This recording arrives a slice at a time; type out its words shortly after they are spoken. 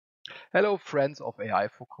Hello friends of AI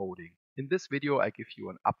for Coding. In this video I give you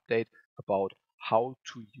an update about how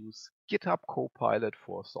to use GitHub Copilot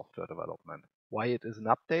for software development. Why it is an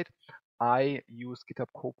update? I use GitHub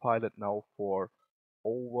Copilot now for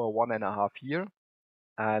over 1.5 years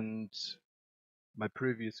and my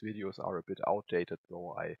previous videos are a bit outdated,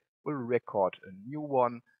 so I will record a new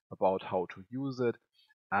one about how to use it,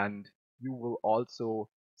 and you will also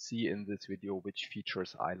see in this video which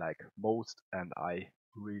features I like most and I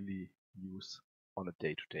really use on a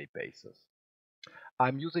day-to-day basis.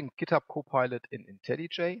 I'm using GitHub Copilot in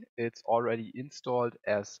IntelliJ. It's already installed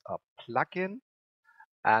as a plugin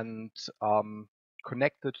and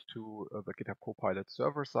connected to the GitHub Copilot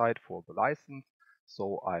server side for the license.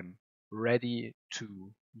 So I'm ready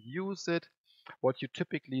to use it. What you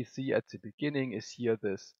typically see at the beginning is here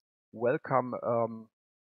this welcome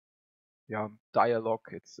dialog.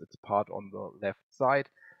 It's part on the left side,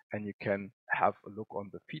 and you can have a look on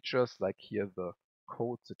the features, like here the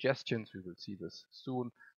code suggestions. We will see this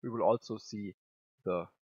soon. We will also see the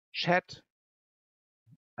chat,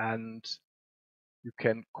 and you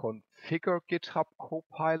can configure GitHub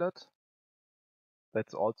Copilot.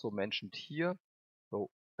 That's also mentioned here. So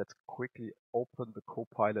let's quickly open the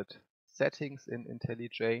Copilot settings in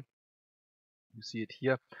IntelliJ. You see it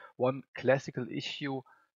here. One classical issue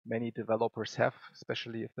many developers have,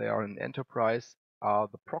 especially if they are in enterprise, are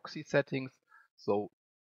the proxy settings. So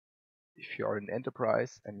if you are in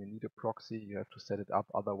enterprise and you need a proxy, you have to set it up.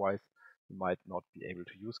 Otherwise, you might not be able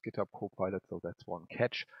to use GitHub Copilot. So that's one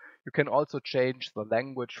catch. You can also change the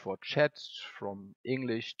language for chat from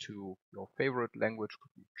English to your favorite language,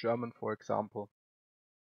 could be German, for example.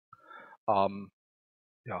 And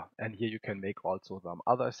here you can make also some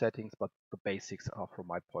other settings, but the basics are, from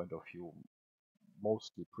my point of view,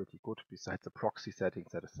 mostly pretty good. Besides the proxy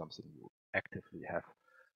settings, that is something you actively have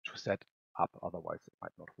to set up, otherwise it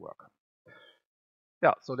might not work.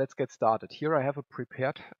 Yeah, so let's get started. Here I have a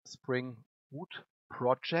prepared Spring Boot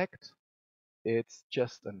project. It's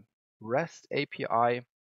just a REST API.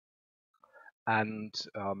 And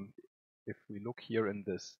if we look here in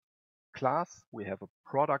this class, we have a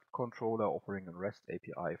product controller offering a REST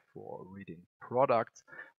API for reading products.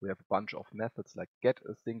 We have a bunch of methods like get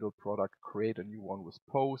a single product, create a new one with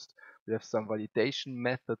post. We have some validation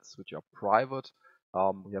methods which are private.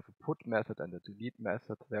 We have a put method and a delete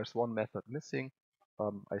method. There's one method missing.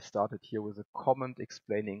 I started here with a comment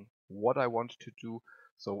explaining what I want to do.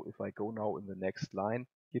 So if I go now in the next line,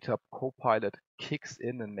 GitHub Copilot kicks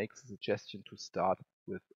in and makes a suggestion to start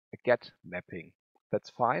with a get mapping. That's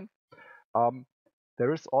fine.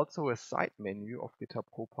 There is also a side menu of GitHub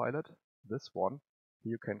Copilot, this one.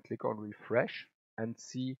 You can click on refresh and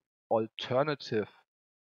see alternative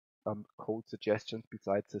code suggestions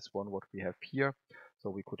besides this one what we have here. So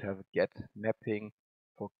we could have a get mapping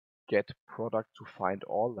for get product to find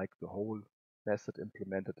all, like the whole method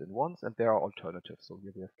implemented in once, and there are alternatives. So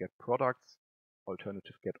here we have get products,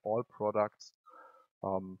 alternative get all products.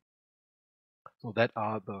 So that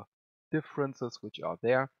are the differences which are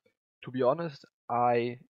there. To be honest,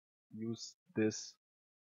 I use this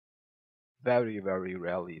very, very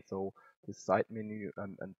rarely. So the side menu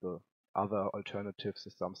and the other alternatives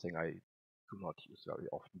is something I do not use very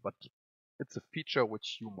often, but it's a feature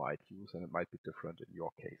which you might use and it might be different in your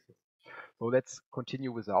cases. So let's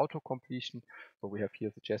continue with the auto completion. So we have here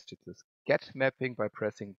suggested this get mapping. By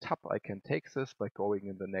pressing tab, I can take this. By going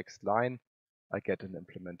in the next line, I get an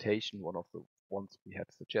implementation, one of the ones we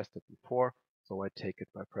had suggested before. So I take it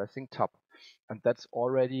by pressing tab. And that's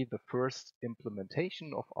already the first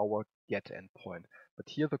implementation of our get endpoint. But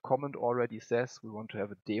here the comment already says we want to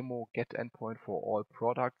have a demo get endpoint for all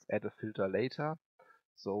products, add a filter later.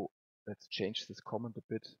 So let's change this comment a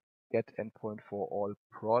bit. Get endpoint for all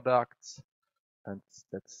products, and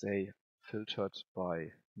let's say filtered by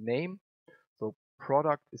name. So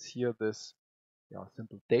product is here this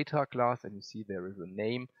simple data class, and you see there is a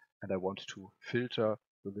name, and I want to filter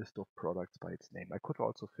the list of products by its name. I could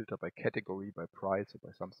also filter by category, by price, or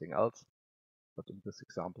by something else, but in this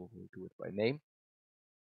example we'll do it by name.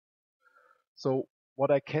 So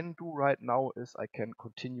what I can do right now is I can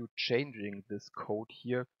continue changing this code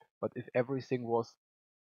here, but if everything was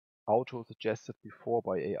auto-suggested before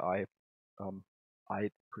by AI,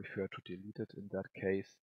 I'd prefer to delete it in that case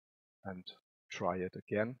and try it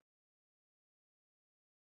again.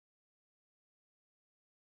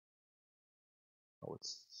 Now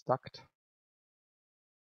it's stuck.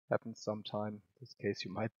 Happens sometime. In this case,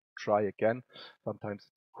 you might try again. Sometimes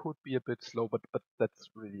it could be a bit slow, but that's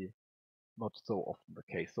really not so often the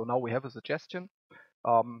case. So now we have a suggestion.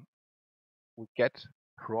 We get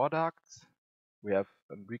products. We have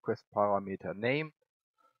a request parameter name.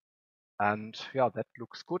 And yeah, that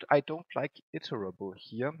looks good. I don't like iterable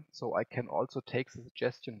here, so I can also take the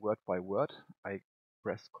suggestion word by word. I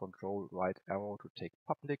press Control right arrow to take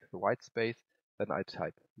public, the white space, then I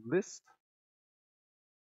type list.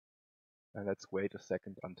 And let's wait a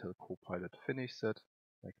second until Copilot finishes it,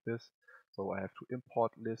 like this. So I have to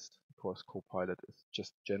import list because Copilot is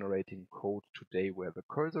just generating code today where the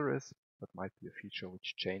cursor is. That might be a feature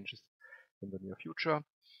which changes in the near future.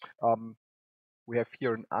 We have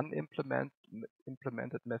here an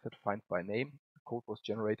unimplemented method find by name. The code was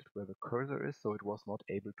generated where the cursor is, so it was not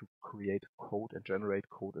able to create code and generate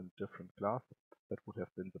code in a different class. That would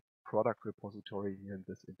have been the product repository here in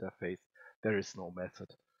this interface. There is no method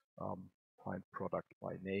find product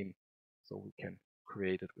by name, so we can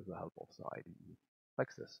create it with the help of the IDE, like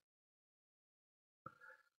this.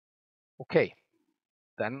 Okay,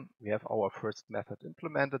 then we have our first method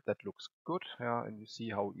implemented. That looks good, and you see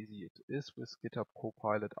how easy it is with GitHub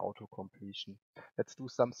Copilot auto-completion. Let's do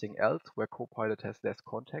something else where Copilot has less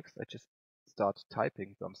context. I just start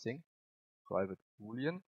typing something, private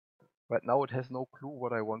boolean. Right now it has no clue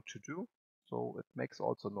what I want to do, so it makes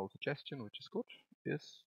also no suggestion, which is good.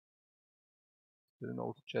 Still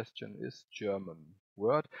no suggestion is German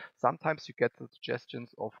word. Sometimes you get the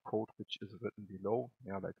suggestions of code which is written below,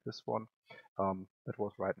 like this one. That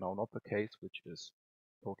was right now not the case, which is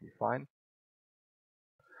totally fine.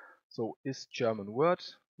 So is German word.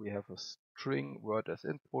 We have a string word as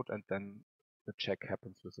input, and then the check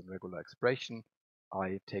happens with a regular expression.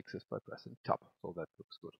 I take this by pressing tab, so that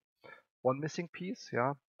looks good. One missing piece,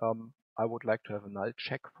 I would like to have a null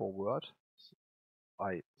check for word. So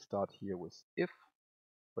I start here with if.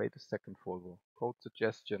 Wait a second for the code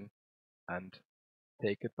suggestion and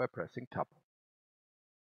take it by pressing tab.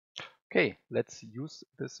 Okay, let's use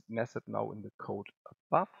this method now in the code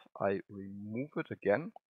above. I remove it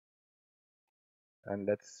again, and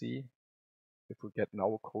let's see if we get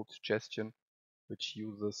now a code suggestion which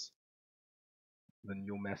uses the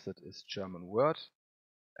new method is German word,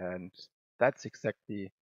 and that's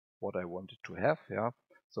exactly what I wanted to have.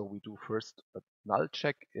 So we do first a null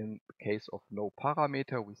check. In the case of no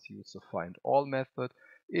parameter, we use the find all method.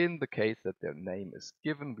 In the case that their name is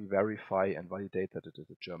given, we verify and validate that it is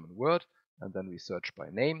a German word, and then we search by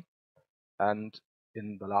name. And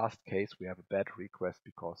in the last case, we have a bad request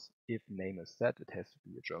because if name is set, it has to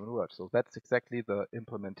be a German word. So that's exactly the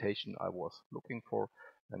implementation I was looking for,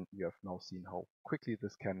 and you have now seen how quickly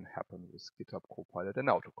this can happen with GitHub Copilot and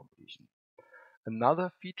auto-completion.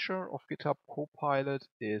 Another feature of GitHub Copilot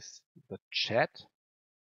is the chat,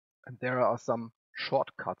 and there are some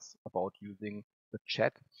shortcuts about using the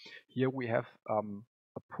chat. Here we have a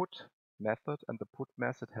put method, and the put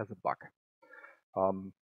method has a bug.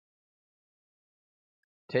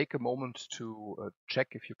 Take a moment to check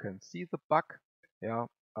if you can see the bug.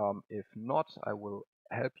 If not, I will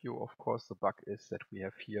help you. Of course, the bug is that we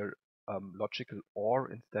have here logical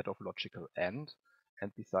OR instead of logical AND,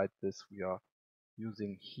 and besides this, we are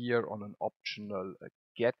using here on an optional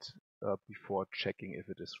get before checking if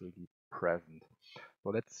it is really present. So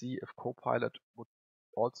let's see if Copilot would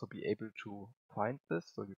also be able to find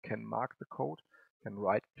this. So you can mark the code, can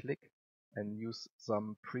right click and use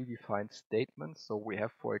some predefined statements. So we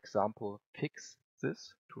have, for example, fix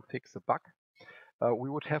this to fix a bug. We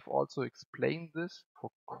would have also explained this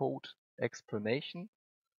for code explanation.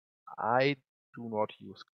 I do not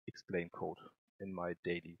use explain code in my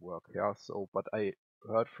daily work. But I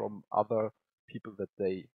heard from other people that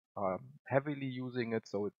they are heavily using it.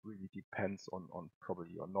 So it really depends on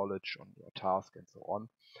probably your knowledge, on your task, and so on.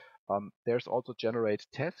 There's also generate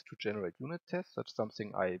test to generate unit tests. That's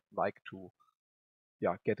something I like to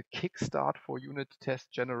get a kickstart for unit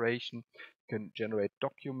test generation. You can generate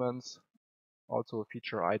documents, also a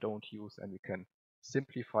feature I don't use, and you can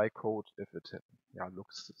simplify code if it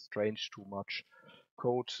looks strange too much.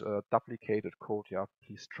 Code, duplicated code,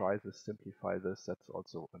 please try this, simplify this. That's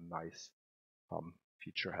also a nice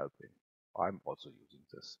feature helping. I'm also using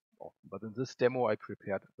this often, but in this demo I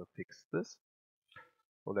prepared to fix this.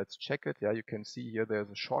 So let's check it. You can see here there's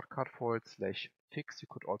a shortcut for it, /fix. You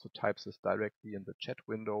could also type this directly in the chat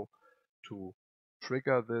window to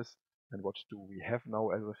trigger this. And what do we have now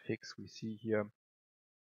as a fix? We see here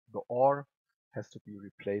the OR has to be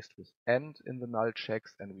replaced with AND in the null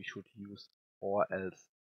checks, and we should use OR else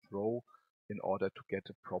throw in order to get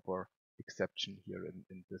a proper exception here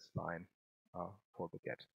in this line for the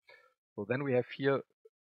get. So then we have here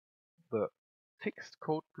the fixed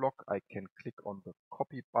code block. I can click on the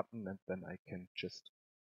copy button and then I can just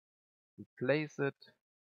replace it,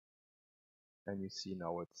 and you see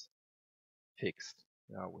now it's fixed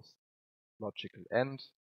with logical AND,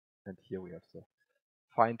 and here we have the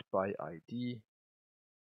find by ID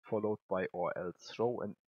followed by or else row,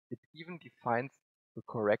 and it even defines the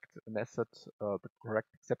correct method, the correct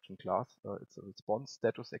exception class. It's a response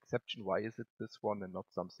status exception. Why is it this one and not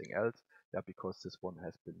something else? Yeah, because this one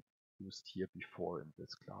has been used here before in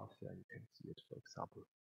this class. Yeah, you can see it, for example,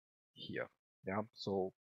 here. Yeah,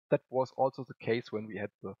 so that was also the case when we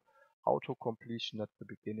had the auto completion at the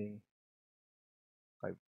beginning. I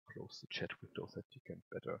close the chat window so that you can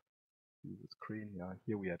better see the screen. Yeah,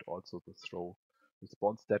 here we had also the throw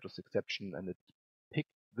response status exception, and it picked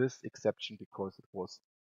this exception because it was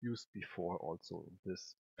used before also in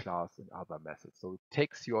this class in other methods. So it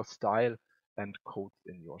takes your style and codes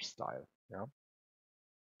in your style. Yeah.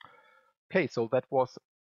 Okay, so that was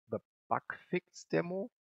the bug fix demo.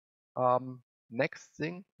 Next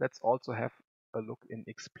thing, let's also have a look in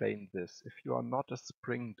explain this. If you are not a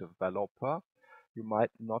Spring developer, you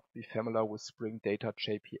might not be familiar with Spring Data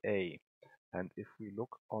JPA. And if we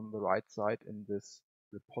look on the right side in this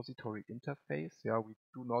repository interface, yeah, we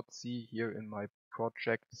do not see here in my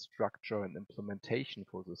project structure and implementation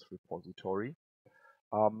for this repository.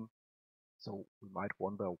 So we might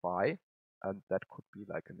wonder why, and that could be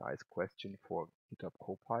like a nice question for GitHub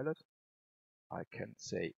Copilot. I can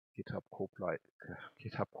say GitHub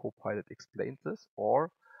Copilot explains this,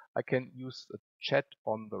 or I can use a chat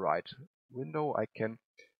on the right window. I can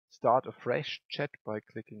start a fresh chat by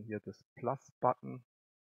clicking here this plus button,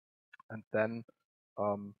 and then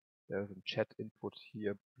there's a chat input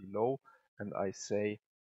here below, and I say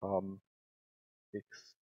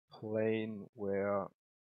explain where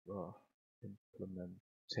the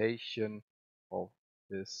implementation of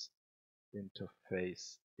this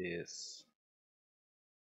interface is.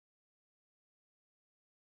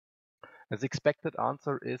 As expected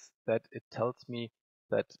answer is that it tells me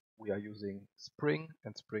that we are using Spring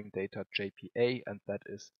and Spring Data JPA, and that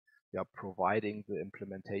is providing the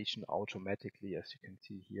implementation automatically, as you can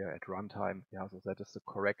see here at runtime. Yeah, so that is the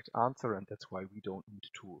correct answer, and that's why we don't need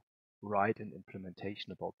to write an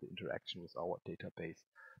implementation about the interaction with our database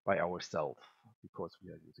by ourselves, because we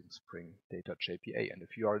are using Spring Data JPA. And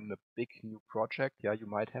if you are in a big new project, yeah, you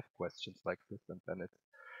might have questions like this, and then it's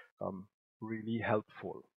really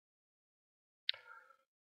helpful.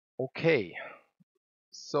 Okay,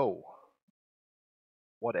 so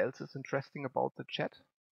what else is interesting about the chat?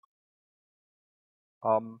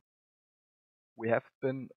 We have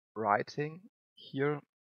been writing here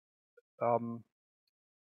code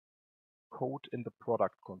in the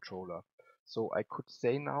product controller. So I could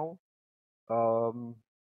say now,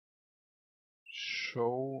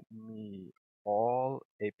 show me all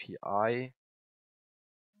API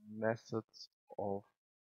methods of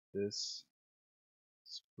this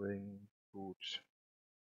Spring Boot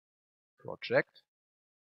project.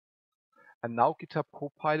 And now GitHub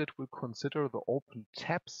Copilot will consider the open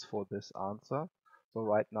tabs for this answer. So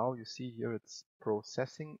right now you see here it's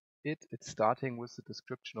processing it. It's starting with the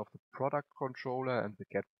description of the product controller and the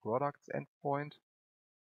get products endpoint.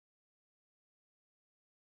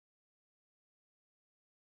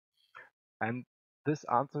 And this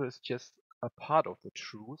answer is just a part of the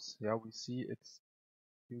truth. Yeah, we see it's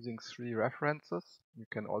using 3 references. You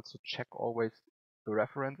can also check always the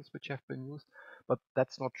references which have been used, but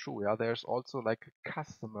that's not true. Yeah, there's also like a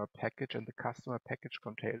customer package, and the customer package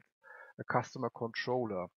contains a customer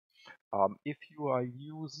controller. If you are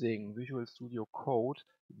using Visual Studio Code,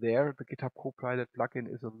 there the GitHub Copilot plugin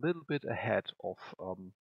is a little bit ahead of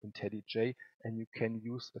IntelliJ, and you can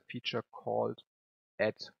use a feature called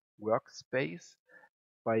Add Workspace.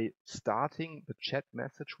 By starting the chat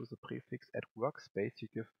message with the prefix add workspace, you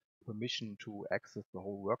give permission to access the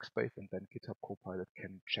whole workspace, and then GitHub Copilot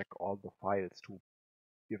can check all the files to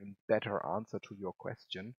give a better answer to your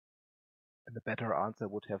question. And the better answer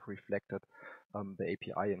would have reflected the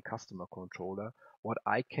API and customer controller. What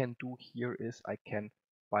I can do here is I can,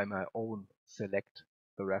 by my own, select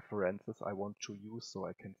the references I want to use. So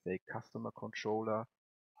I can say customer controller,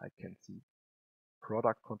 I can see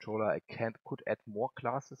product controller. I could add more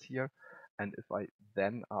classes here, and if I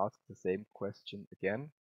then ask the same question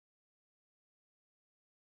again,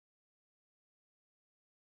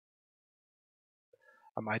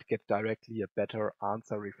 I might get directly a better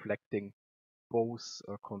answer reflecting both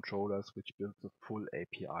controllers which build the full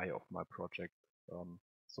API of my project.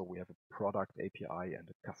 So we have a product API and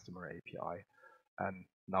a customer API, and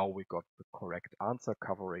now we got the correct answer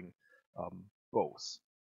covering both.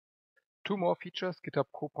 2 more features. GitHub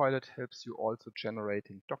Copilot helps you also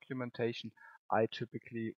generating documentation. I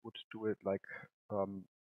typically would do it like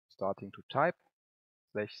starting to type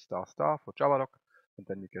 /* for Javadoc, and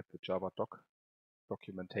then you get the Javadoc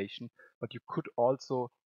documentation. But you could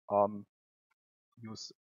also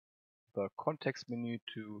use the context menu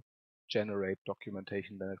to generate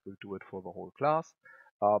documentation, then it will do it for the whole class.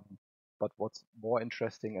 But what's more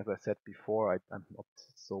interesting, as I said before, I'm not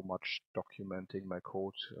so much documenting my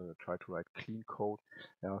code, try to write clean code.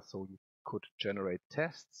 So you could generate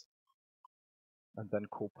tests, and then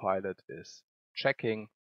Copilot is checking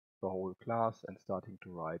the whole class and starting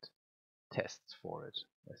to write tests for it.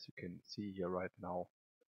 As you can see here right now,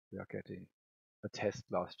 we are getting a test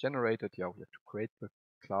class generated. Yeah, we have to create the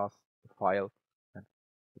class, the file, and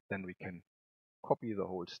then we can copy the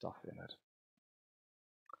whole stuff in it.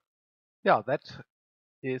 Yeah, that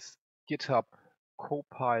is GitHub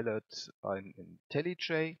Copilot in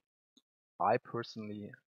IntelliJ. I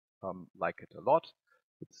personally like it a lot.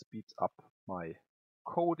 It speeds up my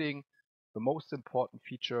coding. The most important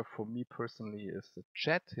feature for me personally is the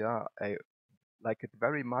chat. Yeah, I like it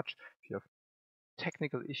very much. If you have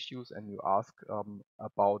technical issues and you ask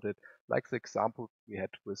about it, like the example we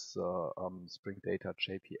had with Spring Data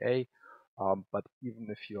JPA. But even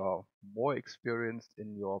if you are more experienced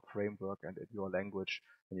in your framework and in your language,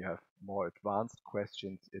 and you have more advanced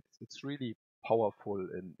questions, it's really powerful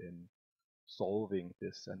in solving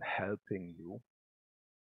this and helping you.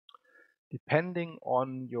 Depending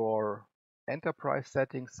on your enterprise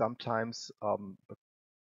settings, sometimes the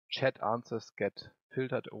chat answers get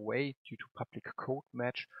filtered away due to public code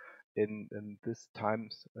match. In this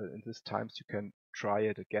times you can try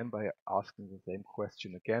it again by asking the same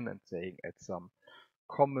question again and saying add some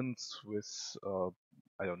comments with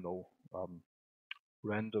I don't know,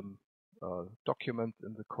 random document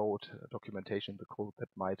in the code, documentation in the code that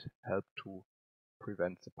might help to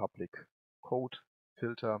prevent the public code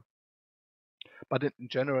filter. But in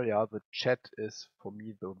general, yeah, the chat is for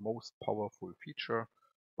me the most powerful feature,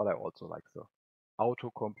 but I also like the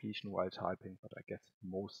auto completion while typing, but I guess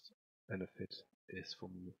most benefit is for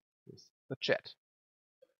me with the chat.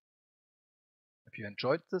 If you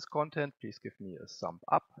enjoyed this content, please give me a thumb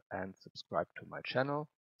up and subscribe to my channel.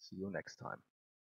 See you next time.